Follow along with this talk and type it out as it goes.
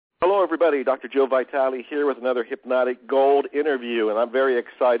Hello, everybody. Dr. Joe Vitale here with another Hypnotic Gold interview, and I'm very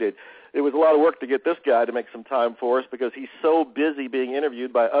excited. It was a lot of work to get this guy to make some time for us because he's so busy being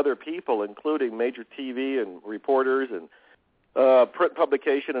interviewed by other people, including major TV and reporters and print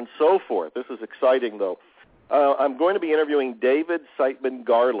publication and so forth. This is exciting, though. I'm going to be interviewing David Siteman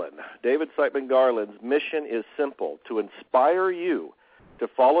Garland. David Siteman Garland's mission is simple: to inspire you to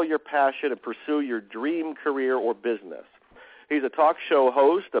follow your passion and pursue your dream career or business. He's a talk show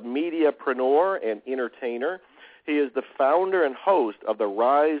host, a mediapreneur, and entertainer. He is the founder and host of the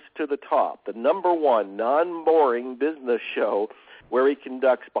Rise to the Top, the #1 non-boring business show where he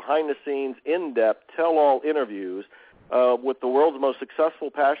conducts behind-the-scenes, in-depth, tell-all interviews with the world's most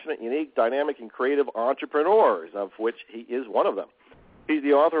successful, passionate, unique, dynamic, and creative entrepreneurs, of which he is one of them. He's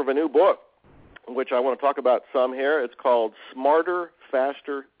the author of a new book, which I want to talk about some here. It's called Smarter,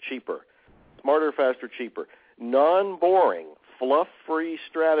 Faster, Cheaper. Smarter, Faster, Cheaper. Non-boring, fluff-free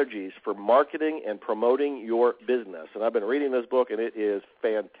strategies for marketing and promoting your business. And I've been reading this book, and it is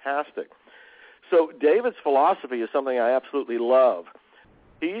fantastic. So David's philosophy is something I absolutely love.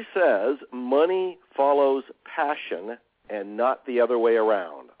 He says money follows passion and not the other way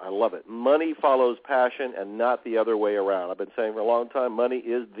around. I love it. Money follows passion and not the other way around. I've been saying for a long time, money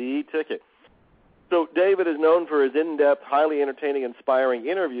is the ticket. So David is known for his in-depth, highly entertaining, inspiring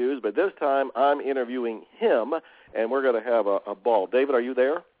interviews, but this time I'm interviewing him, and we're going to have a ball. David, are you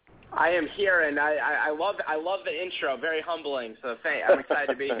there? I am here, and I love the intro. Very humbling, so I'm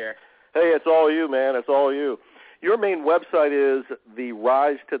excited to be here. Hey, it's all you, man. It's all you. Your main website is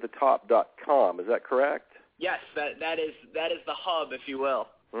therisetothetop.com. Is that correct? Yes, that is the hub, if you will.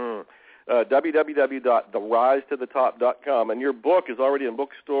 www.therisetothetop.com. And your book is already in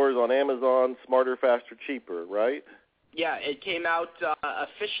bookstores, on Amazon, Smarter, Faster, Cheaper, right? Yeah, it came out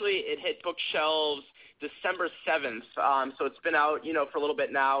officially. It hit bookshelves December 7th. So it's been out, for a little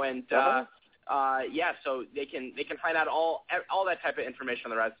bit now, and so they can find out all that type of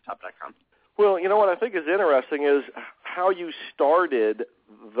information on therisetothetop.com. Well, what I think is interesting is how you started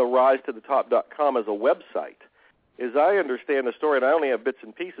therisetothetop.com as a website. As I understand the story, and I only have bits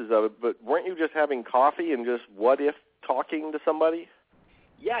and pieces of it, but weren't you just having coffee and just what-if talking to somebody?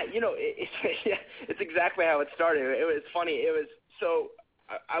 Yeah, it's exactly how it started. It was funny.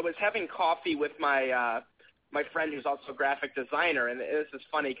 I was having coffee with my friend who's also a graphic designer, and this is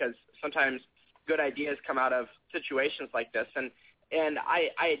funny because sometimes good ideas come out of situations like this. And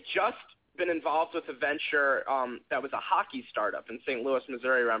I had just been involved with a venture that was a hockey startup in St. Louis,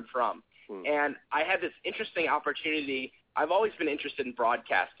 Missouri, where I'm from. And I had this interesting opportunity. I've always been interested in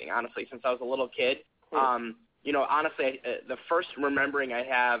broadcasting, honestly, since I was a little kid. Honestly, the first remembering I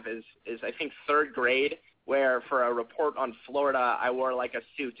have is I think third grade, where for a report on Florida, I wore like a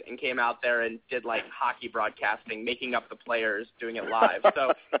suit and came out there and did like hockey broadcasting, making up the players, doing it live.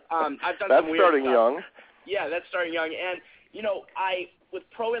 So I've done some weird stuff. That's starting young. Yeah, that's starting young. And, with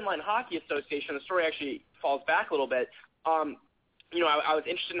Pro Inline Hockey Association, the story actually falls back a little bit. I was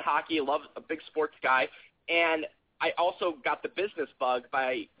interested in hockey, a big sports guy, and I also got the business bug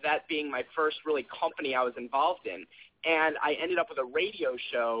by that being my first really company I was involved in. And I ended up with a radio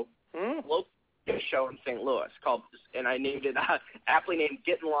show, local show in St. Louis and I named it, aptly named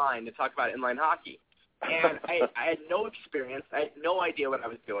Get in Line, to talk about inline hockey. And I had no experience. I had no idea what I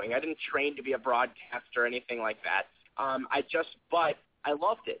was doing. I didn't train to be a broadcaster or anything like that. But I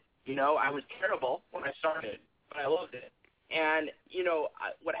loved it. I was terrible when I started, but I loved it. And,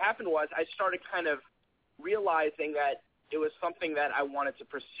 what happened was I started kind of realizing that it was something that I wanted to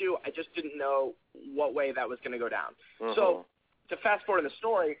pursue. I just didn't know what way that was going to go down. So to fast forward in the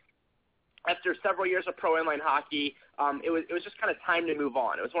story, after several years of pro inline hockey, it was just kind of time to move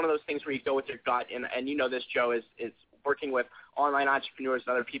on. It was one of those things where you go with your gut, and this, Joe, is working with online entrepreneurs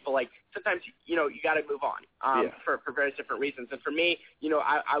and other people. Like sometimes, you got to move on for various different reasons. And for me,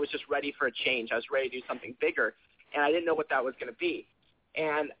 I was just ready for a change. I was ready to do something bigger, and I didn't know what that was going to be.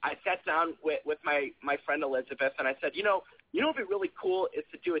 And I sat down with my friend Elizabeth, and I said, what would be really cool is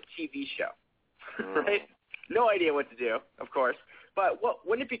to do a TV show, right? No idea what to do, of course. But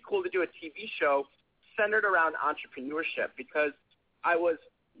wouldn't it be cool to do a TV show centered around entrepreneurship? Because I was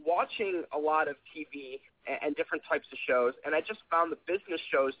watching a lot of TV and different types of shows, and I just found the business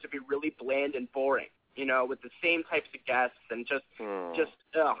shows to be really bland and boring, with the same types of guests and just ugh.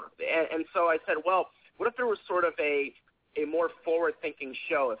 And so I said, well, what if there was sort of a more forward-thinking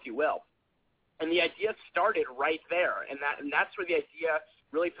show, if you will? And the idea started right there, and that's where the idea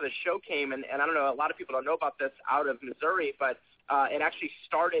really for the show came. And I don't know, a lot of people don't know about this out of Missouri, but it actually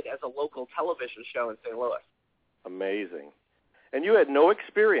started as a local television show in St. Louis. Amazing. And you had no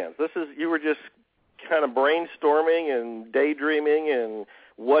experience. You were just kind of brainstorming and daydreaming and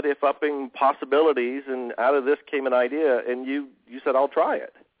what-if-upping possibilities, and out of this came an idea, and you said, I'll try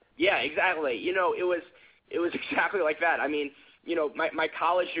it. Yeah, exactly. You know, it was exactly like that. I mean, you know, my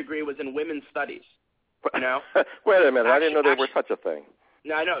college degree was in women's studies, you know. Wait a minute. I didn't know there was such a thing.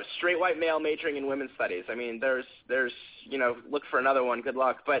 No, I know. Straight white male majoring in women's studies. I mean, there's you know, look for another one. Good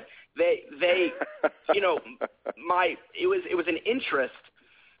luck. But they you know, it was an interest.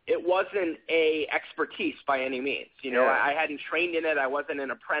 It wasn't a expertise by any means. You know, Yeah. I hadn't trained in it. I wasn't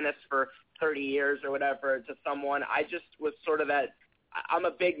an apprentice for 30 years or whatever to someone. I just was sort of that. I'm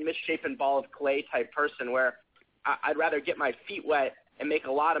a big misshapen ball of clay type person where I'd rather get my feet wet and make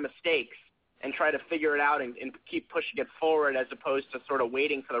a lot of mistakes and try to figure it out and keep pushing it forward as opposed to sort of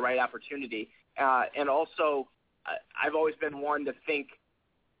waiting for the right opportunity. And also, I've always been one to think,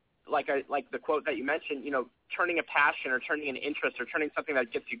 like the quote that you mentioned, you know, turning a passion or turning an interest or turning something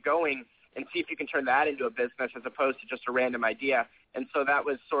that gets you going and see if you can turn that into a business as opposed to just a random idea. And so that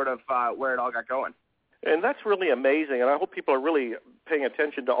was sort of where it all got going. And that's really amazing, and I hope people are really paying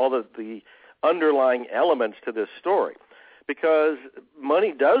attention to all of the underlying elements to this story, because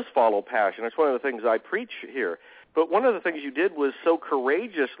money does follow passion. It's one of the things I preach here. But one of the things you did was so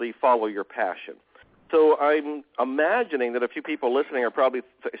courageously follow your passion. So I'm imagining that a few people listening are probably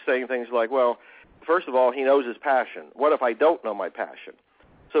saying things like, well, first of all, he knows his passion. What if I don't know my passion?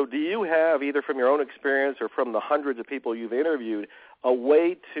 So do you have, either from your own experience or from the hundreds of people you've interviewed, a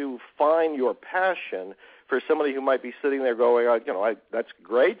way to find your passion for somebody who might be sitting there going, you know, that's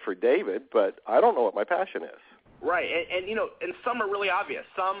great for David, but I don't know what my passion is? Right, and you know, and some are really obvious.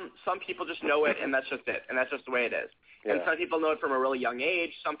 Some people just know it, and that's just it, and that's just the way it is. Yeah. And some people know it from a really young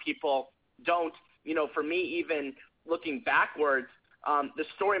age. Some people don't. You know, for me, even looking backwards, the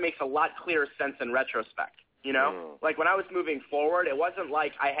story makes a lot clearer sense in retrospect. You know, like when I was moving forward, it wasn't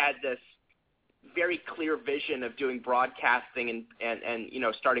like I had this very clear vision of doing broadcasting and you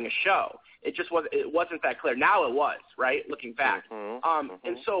know, starting a show. It wasn't that clear. Now it was, right, looking back.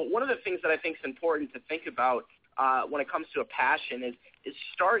 And so one of the things that I think is important to think about when it comes to a passion is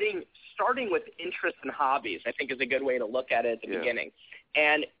starting with interests and hobbies, I think, is a good way to look at it at the beginning.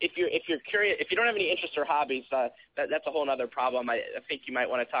 And if you're curious, if you don't have any interests or hobbies, that's a whole other problem. I think you might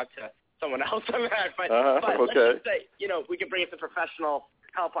want to talk to someone else on that. But let's just say, you know, we can bring in some professional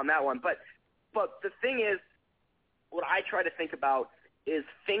help on that one. But the thing is, what I try to think about is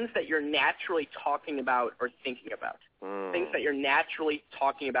things that you're naturally talking about or thinking about. Things that you're naturally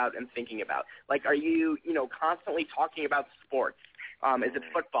talking about and thinking about. Like, are you, you know, constantly talking about sports? Is it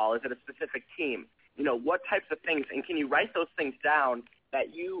football? Is it a specific team? You know, what types of things? And can you write those things down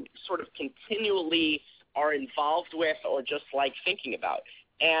that you sort of continually are involved with or just like thinking about?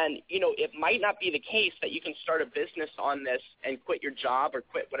 And, you know, it might not be the case that you can start a business on this and quit your job or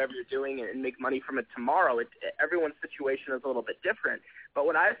quit whatever you're doing and make money from it tomorrow. Everyone's situation is a little bit different. But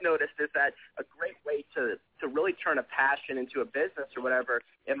what I've noticed is that a great way to really turn a passion into a business or whatever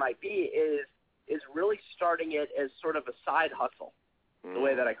it might be is really starting it as sort of a side hustle, the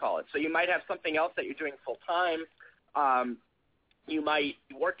way that I call it. So you might have something else that you're doing full time. You might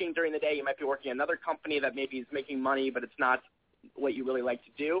be working during the day. You might be working at another company that maybe is making money, but it's not what you really like to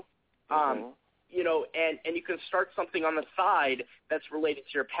do. You know, and you can start something on the side that's related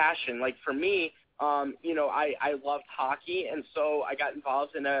to your passion. Like for me, you know, I loved hockey, and so I got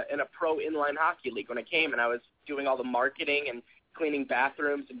involved in a pro inline hockey league when I came, and I was doing all the marketing and cleaning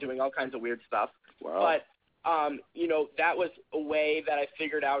bathrooms and doing all kinds of weird stuff. Wow. But, you know, that was a way that I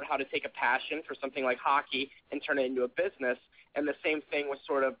figured out how to take a passion for something like hockey and turn it into a business. And the same thing with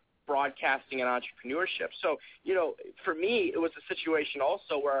sort of broadcasting and entrepreneurship. So, you know, for me, it was a situation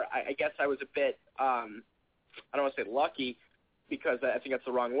also where I guess I was a bit, I don't want to say lucky because I think that's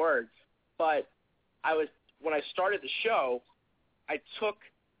the wrong word, but when I started the show, I took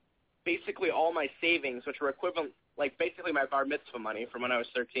basically all my savings, which were equivalent, like basically my bar mitzvah money from when I was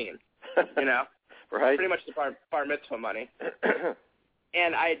 13, you know? Right. Pretty much the bar mitzvah money.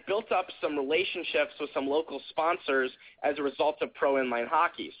 And I had built up some relationships with some local sponsors as a result of pro inline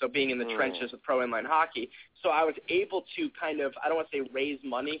hockey, so being in the trenches of pro inline hockey. So I was able to kind of, I don't want to say raise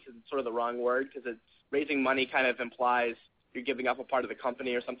money because it's sort of the wrong word, because raising money kind of implies you're giving up a part of the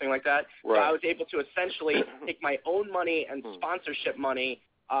company or something like that. Right. So I was able to essentially take my own money and sponsorship money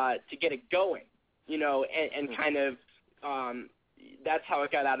to get it going, you know, and kind of that's how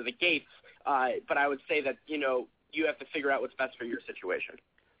it got out of the gates. But I would say that, you know, you have to figure out what's best for your situation.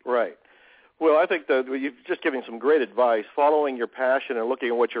 Right. Well, I think that you've just given some great advice, following your passion and looking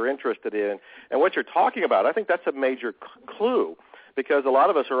at what you're interested in and what you're talking about. I think that's a major clue, because a lot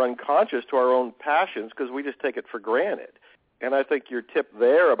of us are unconscious to our own passions because we just take it for granted. And I think your tip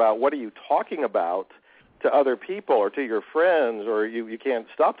there about what are you talking about to other people or to your friends or you can't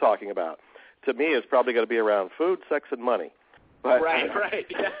stop talking about. To me, it's probably going to be around food, sex, and money. But, right.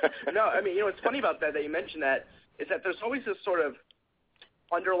 Yeah. No, I mean, what's funny about that you mentioned that is that there's always this sort of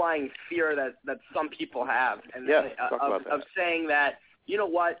underlying fear that some people have, and of saying that, you know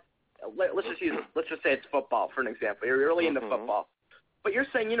what, let's just say it's football for an example. You're really into football, but you're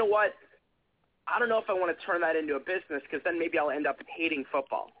saying, you know what, I don't know if I want to turn that into a business because then maybe I'll end up hating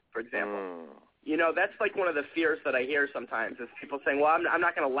football, for example. You know, that's like one of the fears that I hear sometimes is people saying, well, I'm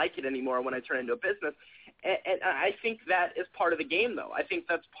not going to like it anymore when I turn it into a business. And I think that is part of the game, though. I think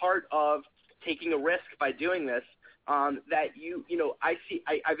that's part of taking a risk by doing this. That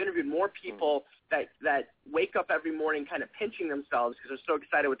I've interviewed more people that wake up every morning kind of pinching themselves because they're so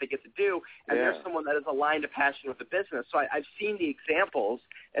excited what they get to do, and there's someone that is aligned to passion with the business. So I've seen the examples,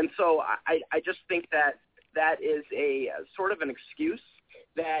 and so I just think that is a sort of an excuse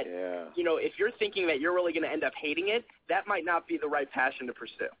that, you know, if you're thinking that you're really going to end up hating it, that might not be the right passion to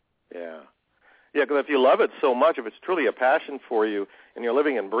pursue. Yeah. Yeah, because if you love it so much, if it's truly a passion for you and you're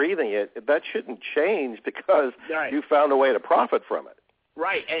living and breathing it, that shouldn't change because you found a way to profit from it.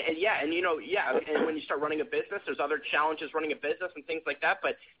 Right, and when you start running a business, there's other challenges running a business and things like that.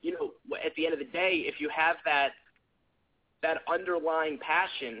 But, you know, at the end of the day, if you have that underlying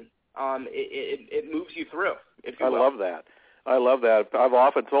passion, it moves you through, if you will. I love that. I've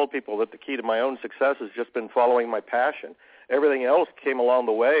often told people that the key to my own success has just been following my passion. Everything else came along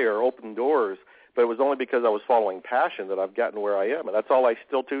the way or opened doors, but it was only because I was following passion that I've gotten where I am, and that's all I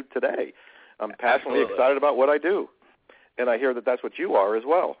still do today. I'm passionately excited about what I do, and I hear that that's what you are as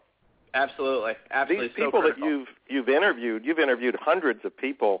well. Absolutely. These people that you've interviewed hundreds of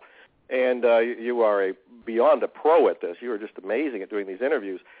people, and you are beyond a pro at this. You are just amazing at doing these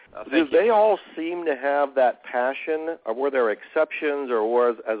interviews. Do they all seem to have that passion, or were there exceptions, or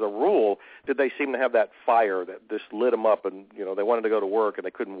as a rule, did they seem to have that fire that just lit them up and, you know, they wanted to go to work and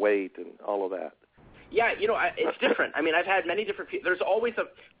they couldn't wait and all of that? Yeah, you know, it's different. I mean, I've had many different people. There's always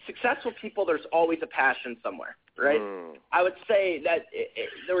successful people, there's always a passion somewhere, right? I would say that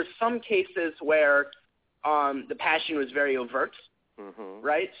there were some cases where the passion was very overt.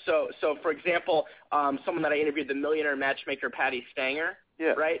 Right? So for example, someone that I interviewed, the millionaire matchmaker Patty Stanger,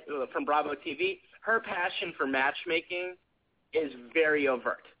 right, from Bravo TV, her passion for matchmaking is very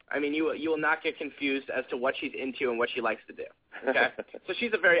overt. I mean, you will not get confused as to what she's into and what she likes to do. Okay? So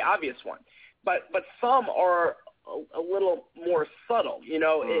she's a very obvious one. But some are a little more subtle. You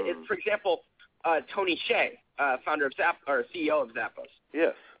know, it's, for example, Tony Hsieh, founder of or CEO of Zappos.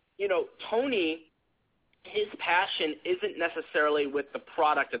 Yes. You know, Tony, his passion isn't necessarily with the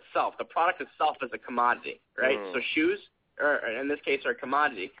product itself. The product itself is a commodity, right? So shoes, or in this case, are a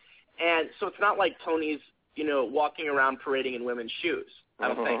commodity. And so it's not like Tony's, you know, walking around parading in women's shoes, I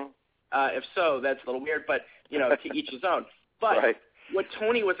don't think. If so, that's a little weird, but, you know, to each his own. But what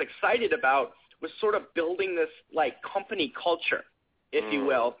Tony was excited about was sort of building this, like, company culture, if you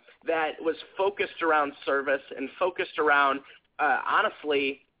will, that was focused around service and focused around,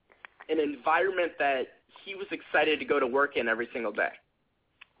 honestly, an environment that he was excited to go to work in every single day.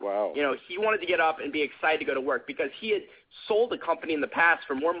 Wow. You know, he wanted to get up and be excited to go to work because he had sold a company in the past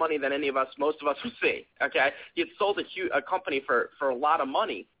for more money than most of us would see, okay? He had sold a company for a lot of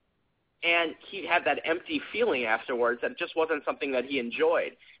money, and he had that empty feeling afterwards that it just wasn't something that he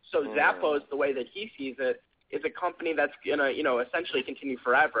enjoyed. So Zappos, the way that he sees it, is a company that's going to, you know, essentially continue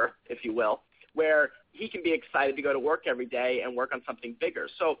forever, if you will, where he can be excited to go to work every day and work on something bigger.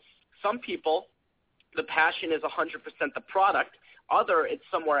 So some people, the passion is 100% the product. Other, it's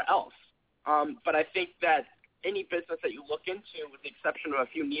somewhere else. But I think that any business that you look into, with the exception of a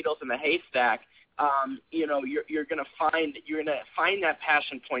few needles in the haystack, you know, you're going to find that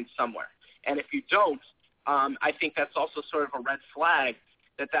passion point somewhere. And if you don't, I think that's also sort of a red flag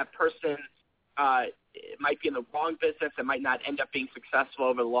that person might be in the wrong business and might not end up being successful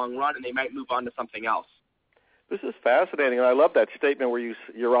over the long run, and they might move on to something else. This is fascinating, and I love that statement where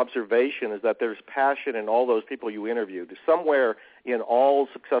your observation is that there's passion in all those people you interviewed. Somewhere in all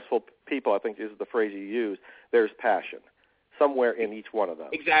successful people, I think is the phrase you used, there's passion. Somewhere in each one of them.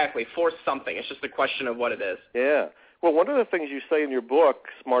 Exactly, for something. It's just a question of what it is. Yeah. Well, one of the things you say in your book,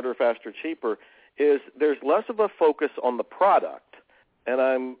 Smarter, Faster, Cheaper, is there's less of a focus on the product. And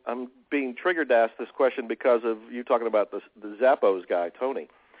I'm being triggered to ask this question because of you talking about the Zappos guy, Tony.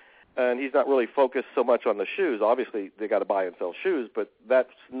 And he's not really focused so much on the shoes. Obviously, they got to buy and sell shoes, but that's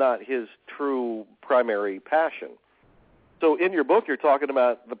not his true primary passion. So in your book, you're talking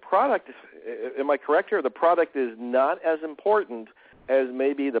about the product. Am I correct here? The product is not as important as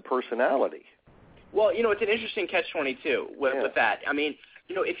maybe the personality. Well, you know, it's an interesting catch-22 with that. I mean,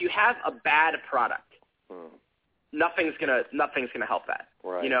 you know, if you have a bad product, nothing's gonna help that.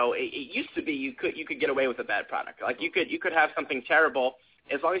 Right. You know, it used to be you could get away with a bad product. Like you could have something terrible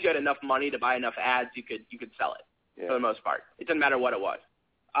as long as you had enough money to buy enough ads, you could sell it for the most part. It doesn't matter what it was.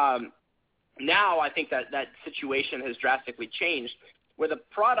 Now I think that situation has drastically changed, where the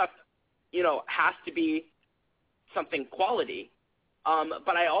product, you know, has to be something quality.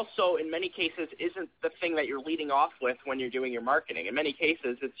 But I also, in many cases, isn't the thing that you're leading off with when you're doing your marketing. In many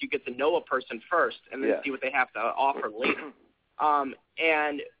cases, it's you get to know a person first and then see what they have to offer later.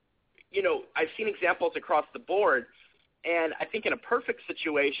 And, you know, I've seen examples across the board, and I think in a perfect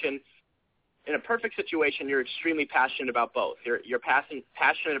situation, you're extremely passionate about both. You're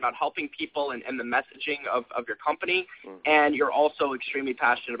passionate about helping people and the messaging of your company, and you're also extremely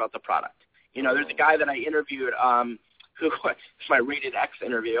passionate about the product. You know, there's a guy that I interviewed who it's my Rated X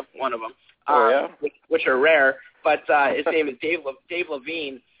interview, one of them, which are rare, but his name is Dave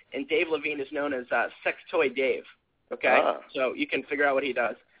Levine, and Dave Levine is known as Sex Toy Dave, okay? So you can figure out what he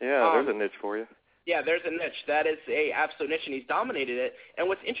does. Yeah, there's a niche for you. Yeah, there's a niche. That is a absolute niche, and he's dominated it. And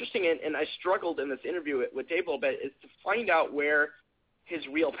what's interesting, and I struggled in this interview with Dave a little bit, is to find out where his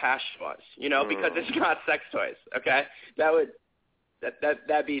real passion was, you know, because it's not sex toys, okay?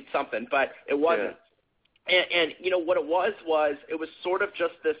 That'd be something, but it wasn't. And you know, what it was it was sort of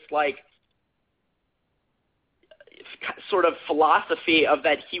just this, like, sort of philosophy of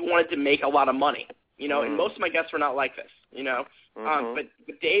that he wanted to make a lot of money, you know, and most of my guests were not like this, you know. But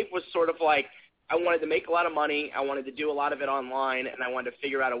Dave was sort of like, I wanted to make a lot of money, I wanted to do a lot of it online, and I wanted to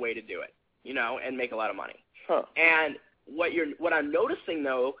figure out a way to do it, you know, and make a lot of money. And what I'm noticing,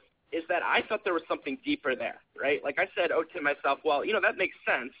 though, is that I thought there was something deeper there, right? Like I said to myself, well, you know, that makes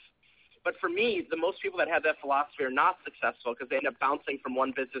sense. But for me, the most people that have that philosophy are not successful because they end up bouncing from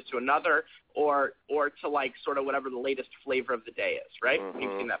one business to another or to, like, sort of whatever the latest flavor of the day is, right?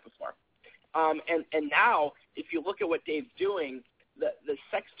 We've seen that before. And now, if you look at what Dave's doing, the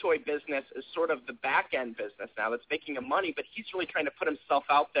sex toy business is sort of the back-end business now that's making him money, but he's really trying to put himself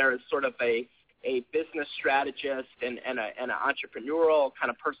out there as sort of a business strategist and an entrepreneurial kind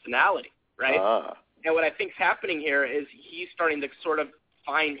of personality, right? And what I think is happening here is he's starting to sort of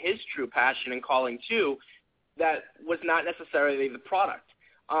find his true passion and calling too that was not necessarily the product.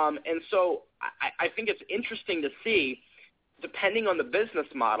 And so I think it's interesting to see, depending on the business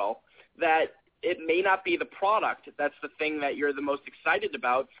model, that it may not be the product that's the thing that you're the most excited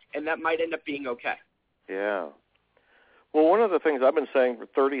about, and that might end up being okay. Yeah. Well, one of the things I've been saying for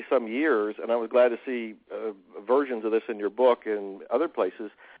 30-some years, and I was glad to see versions of this in your book and other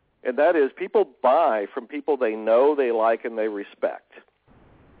places, and that is people buy from people they know, they like, and they respect.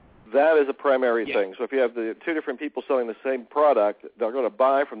 That is a primary thing. So if you have the two different people selling the same product, they're going to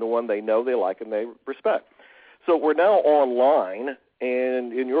buy from the one they know, they like, and they respect. So we're now online,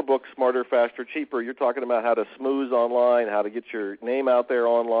 and in your book, Smarter, Faster, Cheaper, you're talking about how to smooth online, how to get your name out there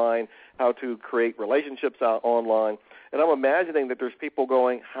online, how to create relationships out online. And I'm imagining that there's people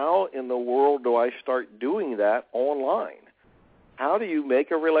going, how in the world do I start doing that online? How do you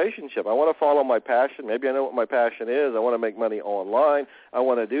make a relationship? I want to follow my passion. Maybe I know what my passion is. I want to make money online. I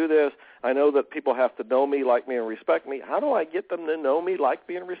want to do this. I know that people have to know me, like me, and respect me. How do I get them to know me, like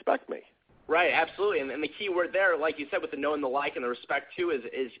me, and respect me? Right, absolutely. And the key word there, like you said, with the know and the like and the respect, too,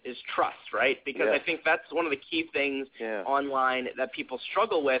 is trust, right? Because I think that's one of the key things online that people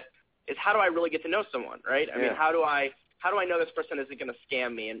struggle with is how do I really get to know someone, right? I mean, how do I know this person isn't going to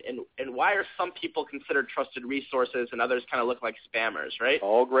scam me? And why are some people considered trusted resources and others kind of look like spammers, right?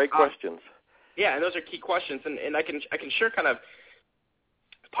 All great questions. Yeah, and those are key questions. And I can share kind of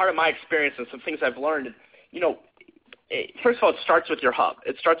part of my experience and some things I've learned. You know, first of all, it starts with your hub.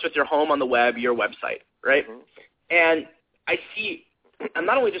 It starts with your home on the web, your website, right? And I'm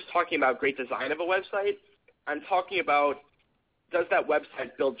not only just talking about great design of a website, I'm talking about, does that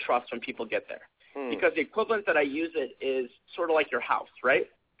website build trust when people get there? Because the equivalent that I use it is sort of like your house, right?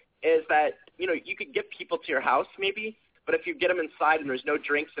 Is that, you know, you could get people to your house maybe, but if you get them inside and there's no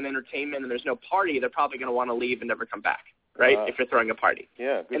drinks and entertainment and there's no party, they're probably going to want to leave and never come back, right, if you're throwing a party.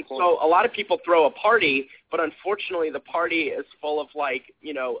 Yeah, good and point. So a lot of people throw a party, but unfortunately the party is full of, like,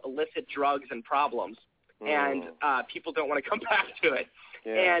 you know, illicit drugs and problems, and people don't want to come back to it.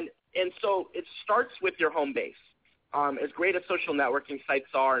 Yeah. And so it starts with your home base. As great as social networking sites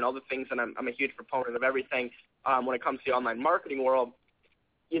are and all the things, and I'm a huge proponent of everything when it comes to the online marketing world,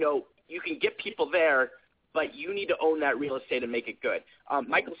 you know, you can get people there, but you need to own that real estate and make it good.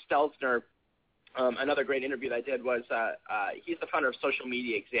 Michael Stelzner, another great interview that I did was he's the founder of Social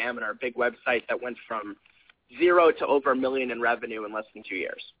Media Examiner, a big website that went from 0 to over $1 million in revenue in less than 2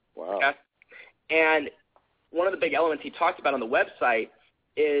 years. Wow. Okay? And one of the big elements he talked about on the website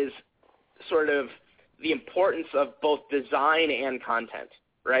is sort of the importance of both design and content,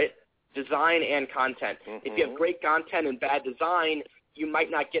 right? Design and content. Mm-hmm. If you have great content and bad design, you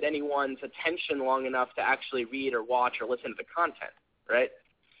might not get anyone's attention long enough to actually read or watch or listen to the content, right?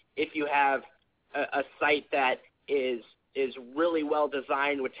 If you have a site that is really well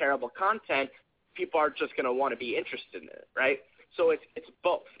designed with terrible content, people are just going to want to be interested in it, right? So it's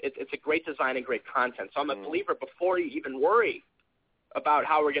both. It's a great design and great content. So I'm a believer, before you even worry about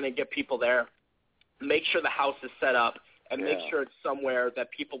how we're going to get people there, make sure the house is set up and make sure it's somewhere that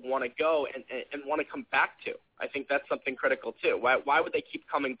people want to go and want to come back to. I think that's something critical too. Why would they keep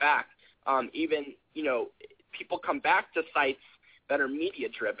coming back? Even, people come back to sites that are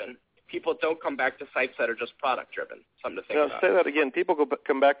media-driven. People don't come back to sites that are just product-driven. Something to think about. Say that again. People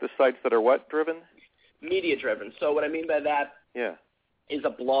come back to sites that are what driven? Media-driven. So what I mean by that is a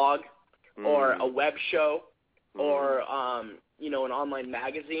blog or a web show or, an online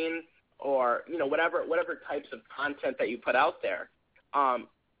magazine or, whatever types of content that you put out there.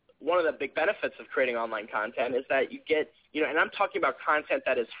 One of the big benefits of creating online content is that you get, and I'm talking about content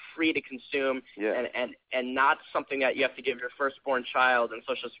that is free to consume and not something that you have to give your firstborn child and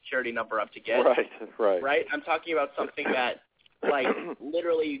social security number up to get. Right. Right? I'm talking about something that, like,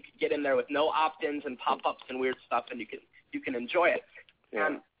 literally you could get in there with no opt-ins and pop-ups and weird stuff, and you can enjoy it. Yeah.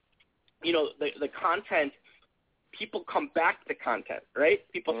 And, the content, people come back to content, right?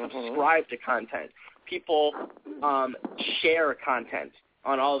 People subscribe to content. People share content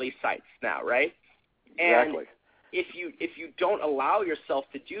on all these sites now, right? And exactly. If you don't allow yourself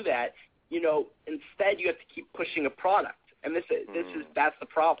to do that, instead you have to keep pushing a product, and that's the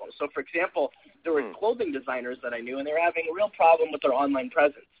problem. So, for example, there were clothing designers that I knew, and they were having a real problem with their online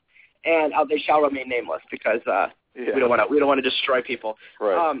presence, and they shall remain nameless because we don't want to destroy people.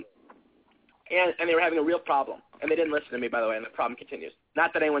 Right. And they were having a real problem, and they didn't listen to me, by the way, and the problem continues.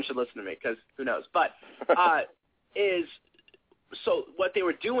 Not that anyone should listen to me, because who knows, but so what they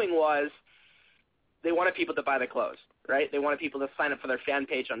were doing was they wanted people to buy the clothes, right? They wanted people to sign up for their fan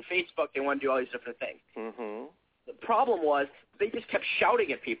page on Facebook. They wanted to do all these different things. Mm-hmm. The problem was they just kept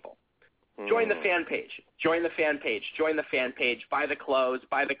shouting at people. Join the fan page. Join the fan page. Join the fan page. Buy the clothes.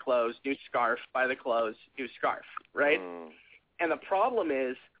 Buy the clothes. New scarf. Buy the clothes. New scarf, right? And the problem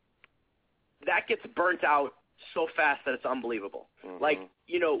is that gets burnt out so fast that it's unbelievable. Like,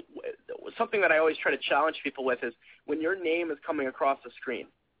 something that I always try to challenge people with is when your name is coming across the screen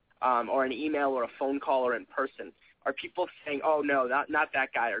or an email or a phone call or in person, are people saying, oh, no, not that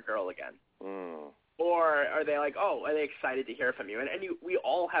guy or girl again? Or are they like, oh, are they excited to hear from you? And we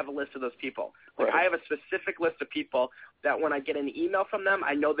all have a list of those people. Like, I have a specific list of people that when I get an email from them,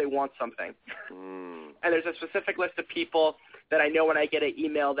 I know they want something. And there's a specific list of people that I know when I get an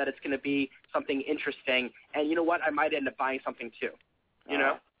email that it's going to be something interesting. And you know what? I might end up buying something too, And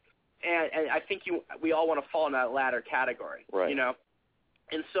I think we all want to fall in that latter category,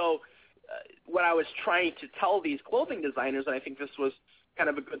 And so what I was trying to tell these clothing designers, and I think this was kind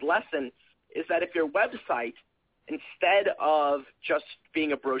of a good lesson, is that if your website, instead of just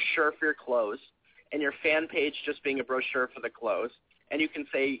being a brochure for your clothes and your fan page just being a brochure for the clothes, and you can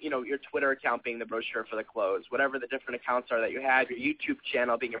say, your Twitter account being the brochure for the clothes, whatever the different accounts are that you have, your YouTube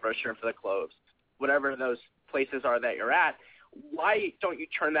channel being a brochure for the clothes, whatever those places are that you're at, why don't you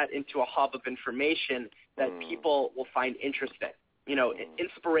turn that into a hub of information that people will find interesting?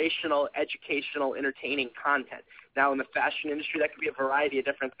 Inspirational, educational, entertaining content. Now, in the fashion industry, that could be a variety of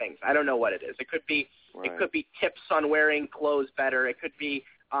different things. I don't know what it is. It could be tips on wearing clothes better. It could be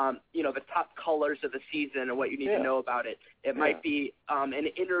the top colors of the season and what you need to know about it. It might be an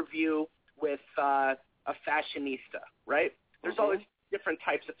interview with a fashionista, right? There's all these different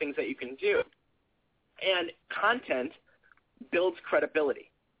types of things that you can do. And content builds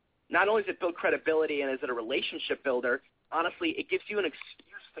credibility. Not only does it build credibility and is it a relationship builder, honestly, it gives you an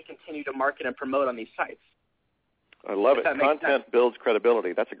excuse to continue to market and promote on these sites. I love it. Content builds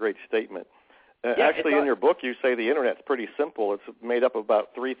credibility. That's a great statement. Actually, in your book, you say the Internet's pretty simple. It's made up of about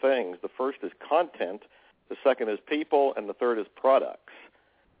three things. The first is content, the second is people, and the third is products.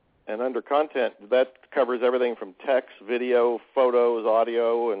 And under content, that covers everything from text, video, photos,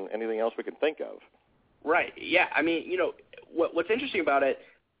 audio, and anything else we can think of. Right. Yeah. I mean, what's interesting about it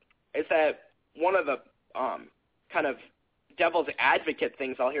is that one of the kind of devil's advocate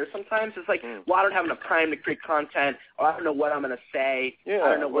things I'll hear sometimes is like, well, I don't have enough time to create content, or I don't know what I'm going to say. I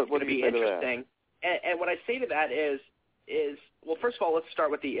don't know what's going to be interesting. And what I say to that is, well, first of all, let's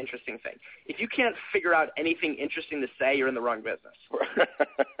start with the interesting thing. If you can't figure out anything interesting to say, you're in the wrong business.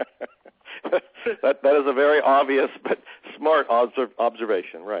 that is a very obvious but smart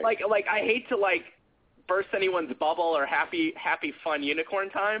observation, right? Like I hate to burst anyone's bubble or happy fun unicorn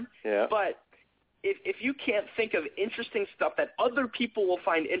time, but if you can't think of interesting stuff that other people will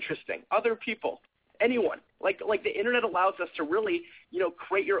find interesting, other people, anyone, like the internet allows us to really,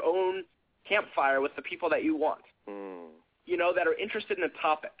 create your own campfire with the people that you want, that are interested in a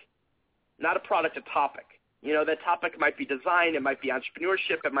topic, not a product, a topic. That topic might be design, it might be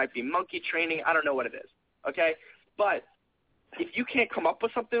entrepreneurship, it might be monkey training, I don't know what it is, okay? But if you can't come up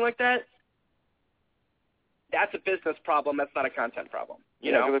with something like that, that's a business problem, that's not a content problem.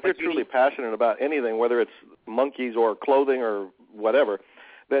 Because if you're truly passionate about anything, whether it's monkeys or clothing or whatever,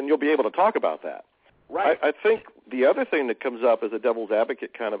 then you'll be able to talk about that. Right. I think the other thing that comes up as a devil's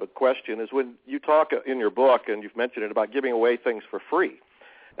advocate kind of a question is when you talk in your book, and you've mentioned it, about giving away things for free.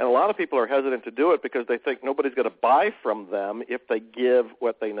 And a lot of people are hesitant to do it because they think nobody's going to buy from them if they give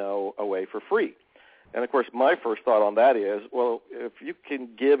what they know away for free. And, of course, my first thought on that is, well, if you can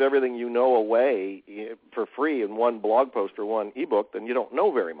give everything you know away for free in one blog post or one ebook, then you don't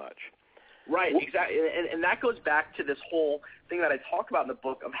know very much. Right, exactly. And that goes back to this whole thing that I talk about in the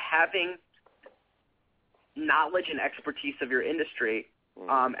book of having knowledge and expertise of your industry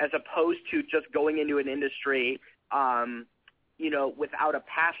as opposed to just going into an industry, without a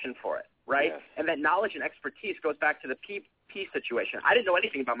passion for it, right? Yes. And that knowledge and expertise goes back to the P situation. I didn't know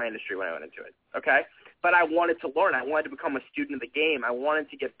anything about my industry when I went into it, okay? But I wanted to learn. I wanted to become a student of the game. I wanted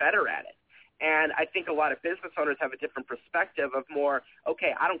to get better at it. And I think a lot of business owners have a different perspective of more,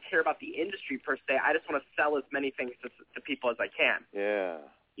 okay, I don't care about the industry per se. I just want to sell as many things to people as I can. Yeah.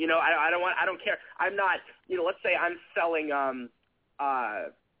 I don't care. I'm not, let's say I'm selling, I'm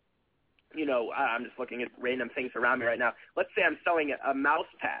just looking at random things around me right now. Let's say I'm selling a mouse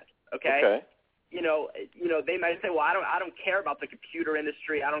pad, okay? They might say, well, I don't care about the computer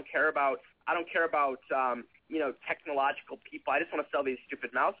industry. I don't care about technological people. I just want to sell these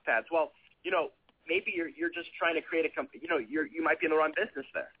stupid mouse pads. Well, maybe you're just trying to create a company. You might be in the wrong business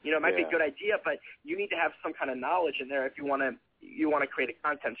there. It might be a good idea, but you need to have some kind of knowledge in there if you want to create a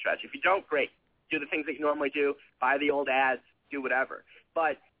content strategy. If you don't, great. Do the things that you normally do. Buy the old ads. Do whatever.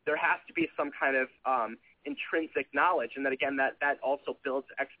 But there has to be some kind of intrinsic knowledge, and that again, that also builds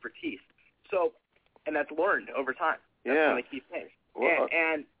expertise. So, and that's learned over time. That's one of the key things. Well,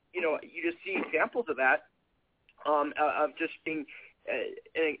 and you just see examples of that, of just being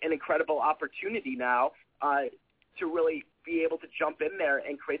an incredible opportunity now to really be able to jump in there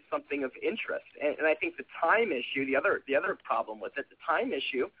and create something of interest. And I think the time issue, the other problem with it, the time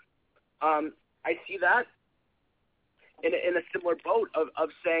issue, I see that in a similar boat of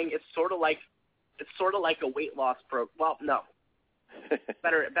saying it's sort of like a weight loss program. Well, no,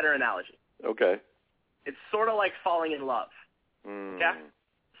 better analogy. Okay. It's sort of like falling in love. Yeah,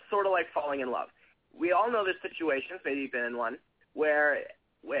 sort of like falling in love. We all know there's situations, maybe you've been in one, where,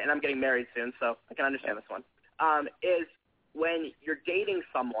 and I'm getting married soon, so I can understand this one, is when you're dating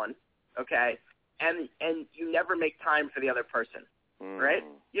someone, okay, and you never make time for the other person, right?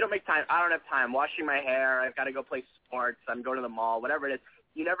 You don't make time. I don't have time. Washing my hair, I've got to go play sports, I'm going to the mall, whatever it is.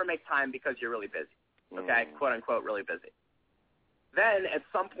 You never make time because you're really busy, okay, quote unquote, really busy. Then at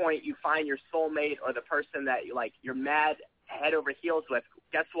some point you find your soulmate or the person that you're mad head over heels with.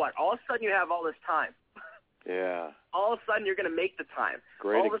 Guess what? All of a sudden you have all this time. Yeah. All of a sudden you're going to make the time.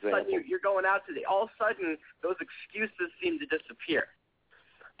 Great all of example. A sudden you're going out today. All of a sudden those excuses seem to disappear.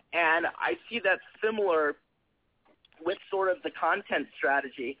 And I see that similar with sort of the content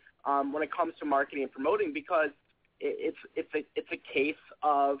strategy when it comes to marketing and promoting, because it's a case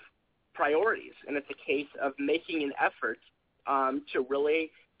of priorities, and it's a case of making an effort to really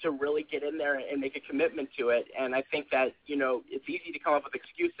get in there and make a commitment to it. And I think that, it's easy to come up with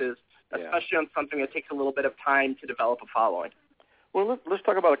excuses, especially on something that takes a little bit of time to develop a following. Well, let's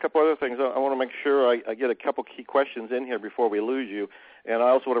talk about a couple other things. I want to make sure I get a couple key questions in here before we lose you. And I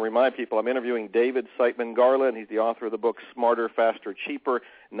also want to remind people I'm interviewing David Siteman Garland. He's the author of the book Smarter, Faster, Cheaper,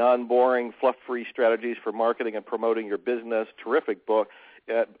 Non-Boring, Fluff-Free Strategies for Marketing and Promoting Your Business. Terrific book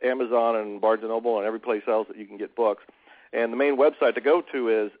at Amazon and Barnes & Noble and every place else that you can get books. And the main website to go to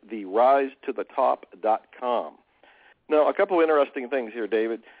is therisetothetop.com. Now, a couple of interesting things here,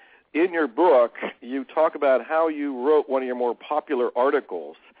 David. In your book, you talk about how you wrote one of your more popular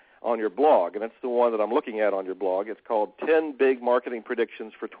articles on your blog, and that's the one that I'm looking at on your blog. It's called 10 Big Marketing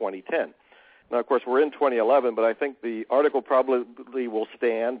Predictions for 2010. Now, of course, we're in 2011, but I think the article probably will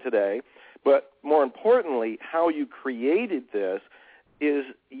stand today. But more importantly, how you created this is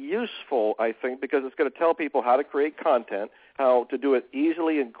useful, I think, because it's going to tell people how to create content, how to do it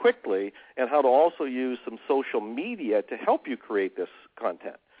easily and quickly, and how to also use some social media to help you create this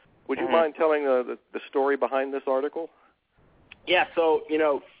content. Would you mind telling the story behind this article? Yeah, so,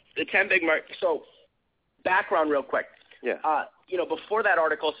 the 10 big so background real quick. Yeah. Before that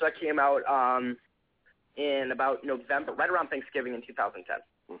article, so that came out in about November, right around Thanksgiving in 2010.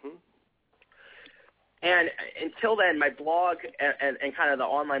 Mm-hmm. And until then, my blog and kind of the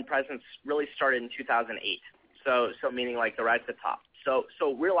online presence really started in 2008. So meaning like the right at the top.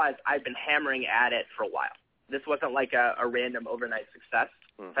 So realized I'd been hammering at it for a while. This wasn't like a random overnight success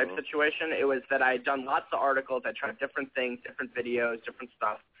type situation. It was that I had done lots of articles. I tried different things, different videos, different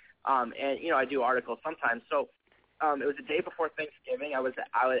stuff. And I do articles sometimes. So it was the day before Thanksgiving. I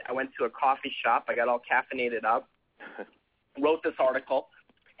went to a coffee shop. I got all caffeinated up, wrote this article,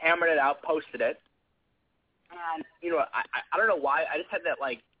 hammered it out, posted it. And, I don't know why. I just had that,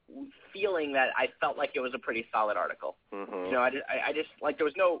 like, feeling that I felt like it was a pretty solid article. Mm-hmm. I just, like, there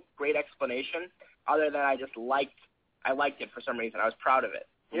was no great explanation other than I liked it for some reason. I was proud of it,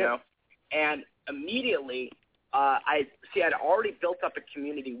 you know. And immediately, I'd already built up a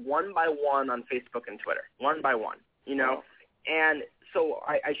community one by one on Facebook and Twitter, one by one, Wow. And so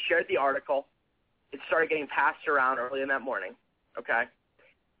I shared the article. It started getting passed around early in that morning, okay?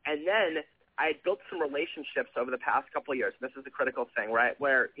 And then I had built some relationships over the past couple of years. This is the critical thing, right,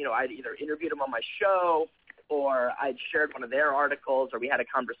 where, I'd either interviewed them on my show or I'd shared one of their articles or we had a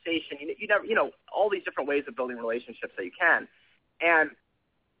conversation. You never, all these different ways of building relationships that you can. And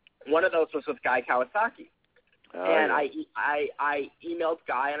one of those was with Guy Kawasaki. And I emailed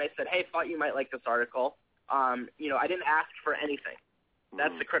Guy and I said, hey, thought you might like this article. I didn't ask for anything.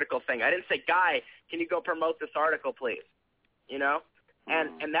 That's the critical thing. I didn't say, Guy, can you go promote this article, please?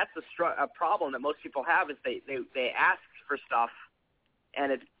 And that's a problem that most people have is they ask for stuff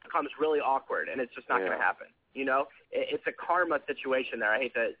and it becomes really awkward and it's just not going to happen. It's a karma situation there. I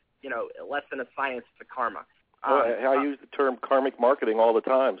hate that, less than a science, it's a karma. I use the term karmic marketing all the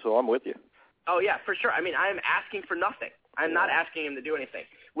time, so I'm with you. Oh, yeah, for sure. I mean, I'm asking for nothing. I'm not asking him to do anything.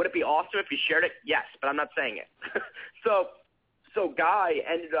 Would it be awesome if he shared it? Yes, but I'm not saying it. So Guy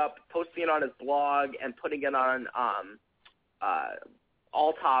ended up posting it on his blog and putting it on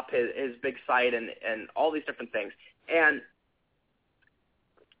Alltop, his big site, and all these different things. And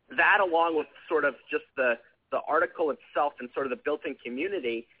that, along with sort of just the article itself and sort of the built-in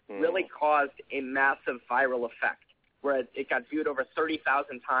community, really caused a massive viral effect, where it got viewed over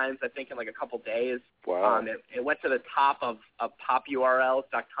 30,000 times, I think, in like a couple days. Wow. It went to the top of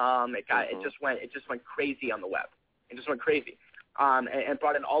popurls.com. It just went crazy on the web. It just went crazy, and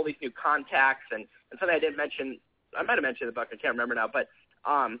brought in all these new contacts. And something I didn't mention, I might have mentioned the book, I can't remember now, but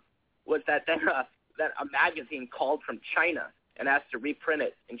was that then that a magazine called from China and asked to reprint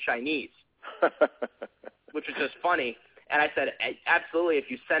it in Chinese, which was just funny. And I said, absolutely, if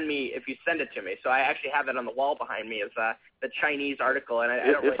you send it to me. So I actually have it on the wall behind me as the Chinese article. And I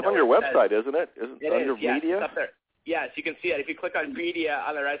don't really it's know on your what website, isn't it? It under is, yes, media? it's up there. Yes, you can see it. If you click on media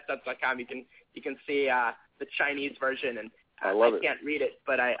on the redstuff.com, you can see the Chinese version. And I love it. Can't read it,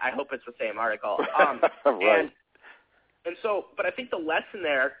 but I hope it's the same article. Right. And so, but I think the lesson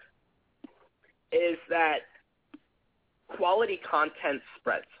there is that quality content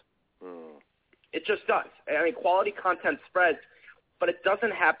spreads. It just does. I mean, quality content spreads, but it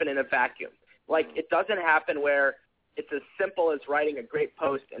doesn't happen in a vacuum. Like, it doesn't happen where it's as simple as writing a great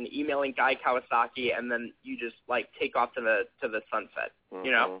post and emailing Guy Kawasaki, and then you just, like, take off to the sunset,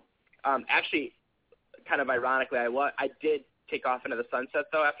 Actually, kind of ironically, I did take off into the sunset,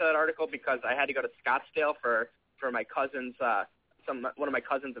 though, after that article, because I had to go to Scottsdale for my cousin's one of my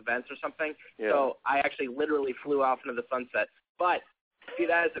cousin's events or something. Yeah. So I actually literally flew off into the sunset. But be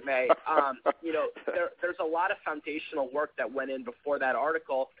that as it may, there's a lot of foundational work that went in before that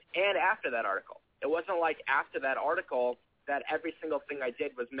article and after that article. It wasn't like after that article that every single thing I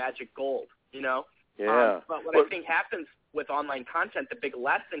did was magic gold, Yeah. But what I think happens with online content, the big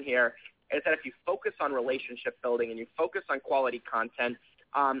lesson here is that if you focus on relationship building and you focus on quality content,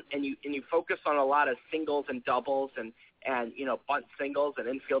 and you focus on a lot of singles and doubles and bunt singles and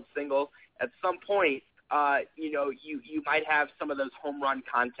infield singles, at some point, you might have some of those home run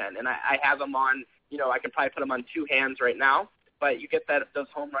content. And I have them on, I can probably put them on two hands right now, but you get those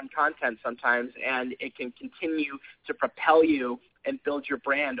home run content sometimes, and it can continue to propel you and build your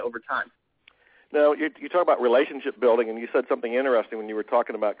brand over time. Now, you talk about relationship building, and you said something interesting when you were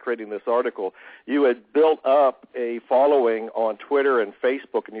talking about creating this article. You had built up a following on Twitter and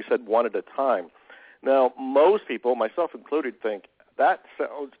Facebook, and you said one at a time. Now, most people, myself included, think that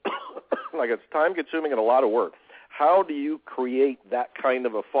sounds like it's time-consuming and a lot of work. How do you create that kind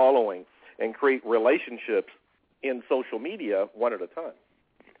of a following and create relationships in social media one at a time?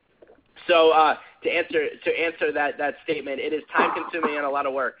 So to answer that statement, it is time-consuming and a lot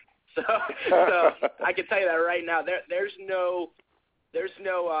of work. So I can tell you that right now. There's no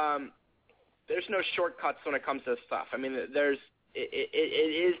shortcuts when it comes to this stuff. I mean, there's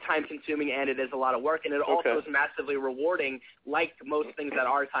is time-consuming and it is a lot of work, and it also is massively rewarding, like most things that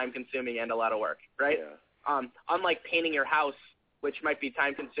are time-consuming and a lot of work, right? Yeah. Unlike painting your house, which might be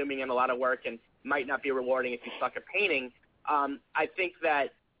time-consuming and a lot of work and might not be rewarding if you suck at painting, I think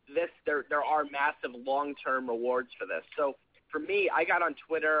that there are massive long-term rewards for this. So for me, I got on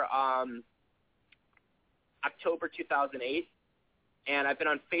Twitter October 2008. And I've been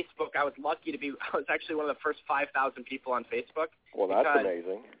on Facebook. I was actually one of the first 5,000 people on Facebook. Well, that's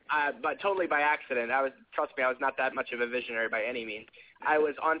amazing. But totally by accident. Trust me, I was not that much of a visionary by any means. I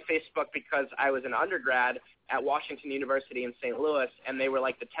was on Facebook because I was an undergrad at Washington University in St. Louis, and they were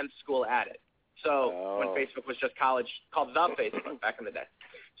like the 10th school at it. So when Facebook was just college, called the Facebook back in the day.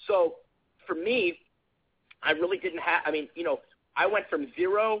 So for me, I really didn't have – I went from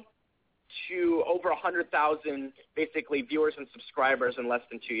zero to over 100,000 basically viewers and subscribers in less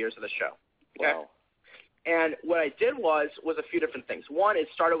than 2 years of the show. Okay? Wow. And what I did was a few different things. One, it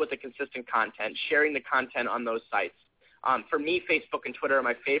started with the consistent content, sharing the content on those sites. For me, Facebook and Twitter are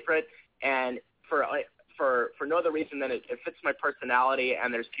my favorite, and for no other reason than it fits my personality,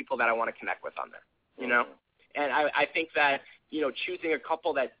 and there's people that I want to connect with on there, you know? And I think that, choosing a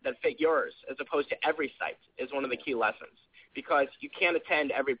couple that fit yours as opposed to every site is one of the key lessons. Because you can't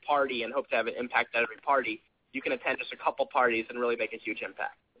attend every party and hope to have an impact at every party. You can attend just a couple parties and really make a huge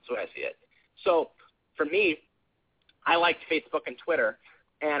impact. That's the way I see it. So for me, I liked Facebook and Twitter,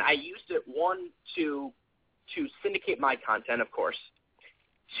 and I used it, one, to syndicate my content, of course,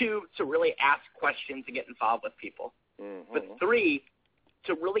 two, to really ask questions and get involved with people, but three,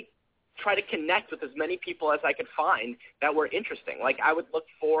 to really try to connect with as many people as I could find that were interesting. Like I would look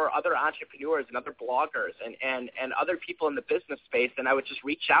for other entrepreneurs and other bloggers and other people in the business space, and I would just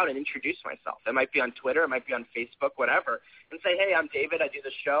reach out and introduce myself. It might be on Twitter, it might be on Facebook, whatever, and say, hey, I'm David, I do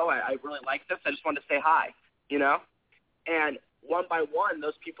the show, I really like this, I just wanted to say hi, And one by one,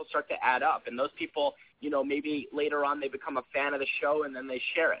 those people start to add up, and those people, maybe later on they become a fan of the show and then they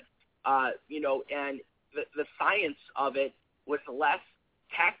share it. And the science of it was less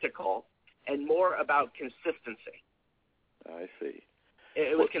tactical and more about consistency. I see.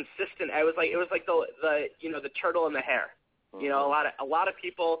 It was consistent. It was like the turtle and the hare. A lot of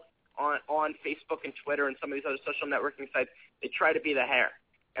people on Facebook and Twitter and some of these other social networking sites, they try to be the hare,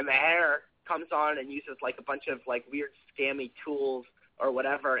 and the hare comes on and uses like a bunch of like weird scammy tools or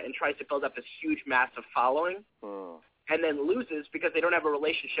whatever, and tries to build up this huge massive following. And then loses because they don't have a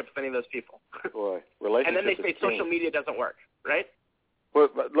relationship with any of those people. Boy, relationship. And then they say social media doesn't work, right? Well,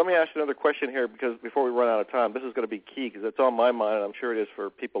 let me ask you another question here, because before we run out of time, this is going to be key because it's on my mind, and I'm sure it is for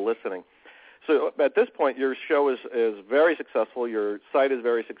people listening. So at this point, your show is very successful. Your site is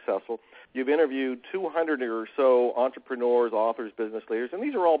very successful. You've interviewed 200 or so entrepreneurs, authors, business leaders, and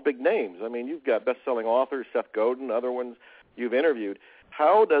these are all big names. I mean, you've got best-selling authors, Seth Godin, other ones you've interviewed.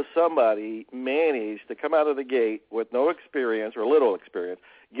 How does somebody manage to come out of the gate with no experience or little experience,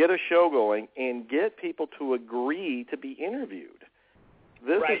 get a show going, and get people to agree to be interviewed?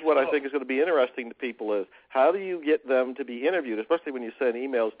 This is what I think is going to be interesting to people is how do you get them to be interviewed, especially when you send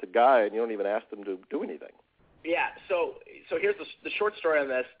emails to Guy and you don't even ask them to do anything. Yeah, so here's the short story on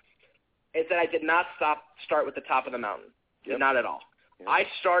this is that I did not start with the top of the mountain. Yep. Not at all. Yep. I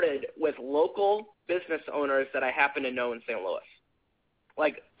started with local business owners that I happen to know in St. Louis,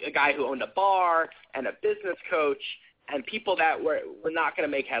 like a guy who owned a bar and a business coach and people that were not going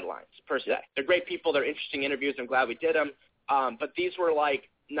to make headlines per se. They're great people. They're interesting interviews. I'm glad we did them. But these were like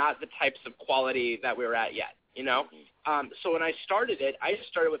not the types of quality that we were at yet, So when I started it, I just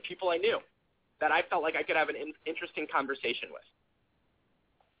started with people I knew that I felt like I could have an interesting conversation with.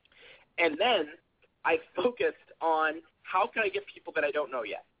 And then I focused on how can I get people that I don't know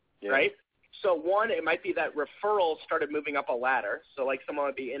yet, right? So one, it might be that referrals started moving up a ladder. So like someone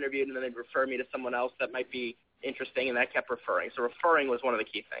would be interviewed and then they'd refer me to someone else that might be interesting, and that kept referring. So referring was one of the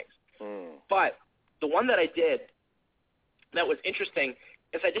key things. But the one that I did that was interesting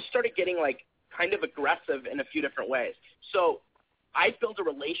is I just started getting like kind of aggressive in a few different ways. So I built a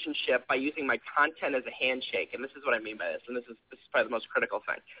relationship by using my content as a handshake, and this is what I mean by this, and this is probably the most critical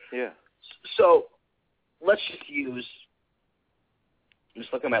thing. Yeah. So let's just use, I'm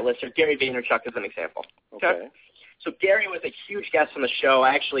just looking at my list here, Gary Vaynerchuk as an example. Okay. So Gary was a huge guest on the show.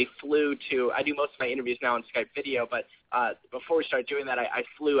 I actually I do most of my interviews now on Skype video, but before we started doing that, I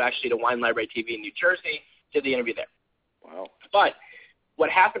flew actually to Wine Library TV in New Jersey, did the interview there. Wow. But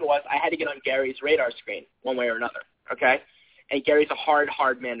what happened was I had to get on Gary's radar screen one way or another, okay? And Gary's a hard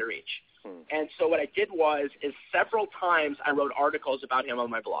man to reach. And so what I did is several times I wrote articles about him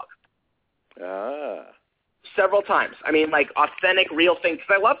on my blog. Several times. I mean, like authentic, real things,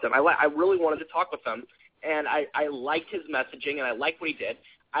 because I loved him. I really wanted to talk with him. and I liked his messaging and I liked what he did,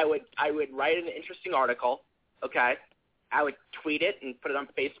 I would write an interesting article, okay? I would tweet it and put it on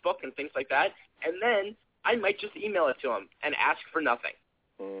Facebook and things like that, and then I might just email it to him and ask for nothing.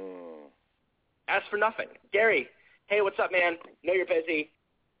 Ask for nothing. Gary, hey, what's up, man? Know you're busy.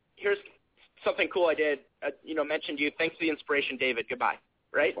 Here's something cool I did. Mentioned you. Thanks for the inspiration, David. Goodbye.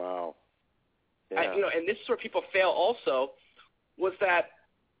 Right? Wow. Yeah. And this is where people fail also, was that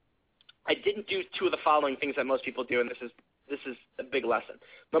I didn't do two of the following things that most people do, and this is a big lesson.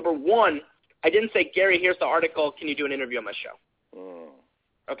 Number one, I didn't say, Gary, here's the article. Can you do an interview on my show?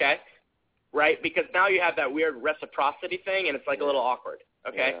 Okay? Right? Because now you have that weird reciprocity thing, and it's like a little awkward.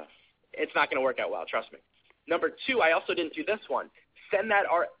 Okay? Yeah. It's not going to work out well, trust me. Number two, I also didn't do this one. Send that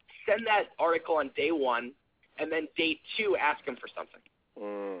article on day one, and then day two, ask him for something.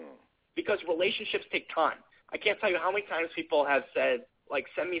 Because relationships take time. I can't tell you how many times people have said, like,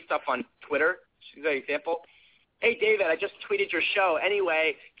 send me stuff on Twitter. Is that an example? Hey, David, I just tweeted your show.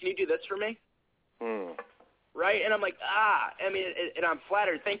 Anyway, can you do this for me? Right? And I'm like, and I'm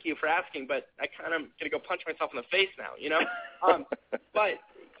flattered. Thank you for asking, but I kind of going to go punch myself in the face now, But,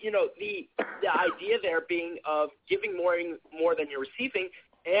 the idea there being of giving more than you're receiving,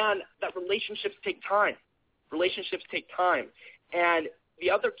 and that relationships take time. Relationships take time. And the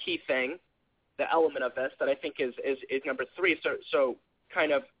other key thing, the element of this that I think is number three, so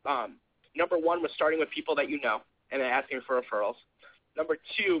kind of number one was starting with people that you know and then asking for referrals. Number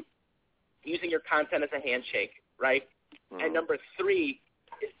two, using your content as a handshake, right? And number three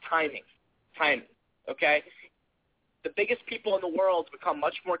is timing, okay? The biggest people in the world become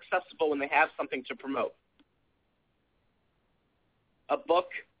much more accessible when they have something to promote. A book,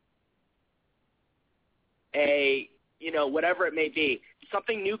 whatever it may be,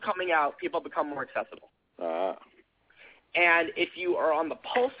 something new coming out, people become more accessible. And if you are on the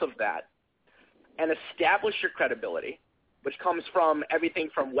pulse of that and establish your credibility, which comes from everything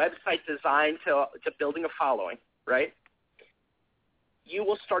from website design to building a following, right? You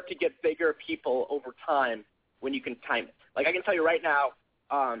will start to get bigger people over time when you can time it. Like I can tell you right now,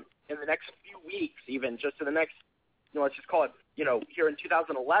 in the next few weeks, even just in the next, let's just call it, here in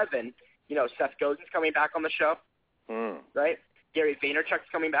 2011, Seth Godin's coming back on the show, right? Gary Vaynerchuk's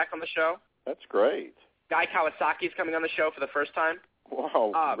coming back on the show. That's great. Guy Kawasaki's coming on the show for the first time.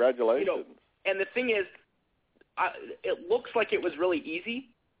 Wow, congratulations. And the thing is, it looks like it was really easy,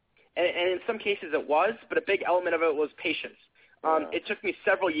 and in some cases it was, but a big element of it was patience. It took me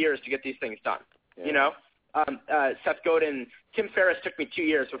several years to get these things done, Seth Godin, Tim Ferriss took me 2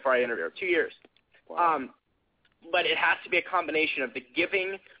 years before I interviewed her, 2 years. Wow. But it has to be a combination of the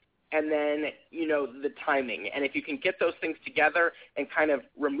giving and then, the timing. And if you can get those things together and kind of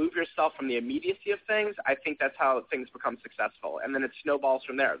remove yourself from the immediacy of things, I think that's how things become successful. And then it snowballs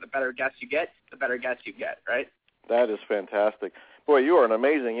from there. The better guests you get, the better guests you get, right? That is fantastic. Boy, you are an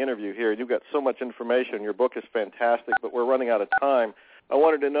amazing interview here. You've got so much information. Your book is fantastic, but we're running out of time. I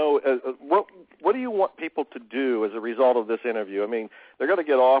wanted to know, what do you want people to do as a result of this interview? I mean, they're going to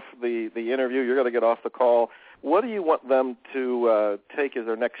get off the interview. You're going to get off the call. What do you want them to take as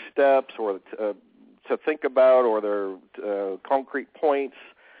their next steps or to think about or their concrete points?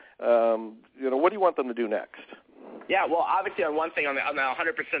 What do you want them to do next? Yeah, well, obviously, on one thing, on the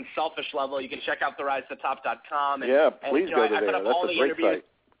 100% selfish level, you can check out therisetotop.com. Please go to there. That's a great interviews. site.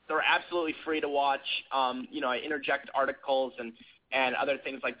 They're absolutely free to watch. I interject articles and other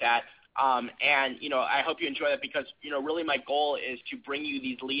things like that. I hope you enjoy that because, really my goal is to bring you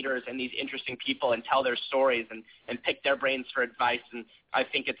these leaders and these interesting people and tell their stories and pick their brains for advice. And I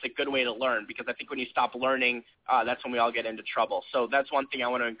think it's a good way to learn because I think when you stop learning, that's when we all get into trouble. So that's one thing I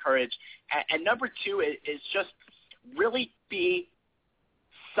want to encourage. And number two is just really be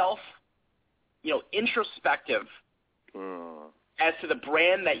introspective as to the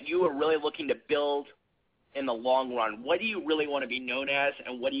brand that you are really looking to build in the long run. What do you really want to be known as,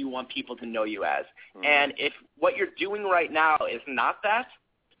 and what do you want people to know you as? And if what you're doing right now is not that,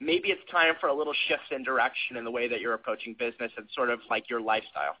 maybe it's time for a little shift in direction in the way that you're approaching business and sort of like your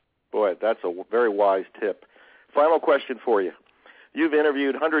lifestyle. Boy, that's a very wise tip. Final question for you. You've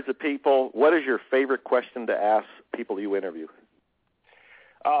interviewed hundreds of people. What is your favorite question to ask people you interview?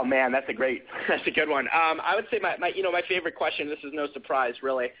 Oh man, that's a good one. I would say my favorite question, this is no surprise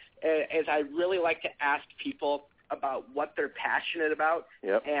really, is I really like to ask people about what they're passionate about.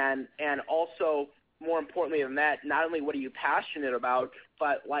 Yep. And also more importantly than that, not only what are you passionate about,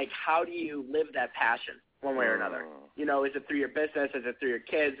 but like how do you live that passion one way or another? Is it through your business? Is it through your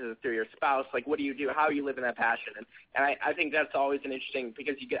kids? Is it through your spouse? Like what do you do? How are you living that passion? And I think that's always an interesting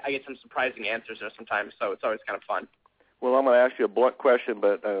because I get some surprising answers there sometimes, so it's always kind of fun. Well, I'm going to ask you a blunt question,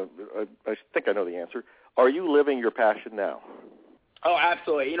 but I think I know the answer. Are you living your passion now? Oh,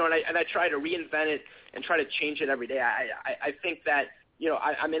 absolutely. And I try to reinvent it and try to change it every day. I think that,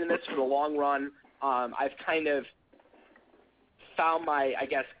 I'm in this for the long run. I've kind of found my, I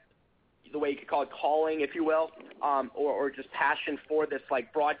guess, the way you could call it, calling, if you will, or just passion for this,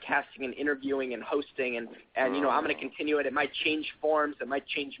 like broadcasting and interviewing and hosting, and I'm going to continue it. It might change forms, it might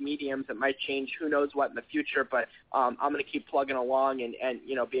change mediums, it might change who knows what in the future, but I'm going to keep plugging along and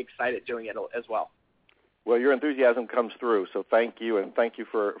be excited doing it as well. Well, your enthusiasm comes through, so thank you, and thank you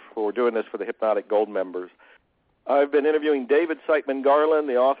for doing this for the Hypnotic Gold members. I've been interviewing David Siteman Garland,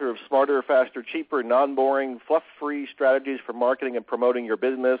 the author of Smarter, Faster, Cheaper, Non-Boring, Fluff-Free Strategies for Marketing and Promoting Your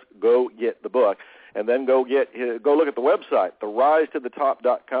Business. Go get the book. And then go look at the website,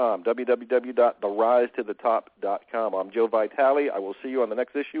 therisetothetop.com, www.therisetothetop.com. I'm Joe Vitale. I will see you on the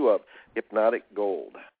next issue of Hypnotic Gold.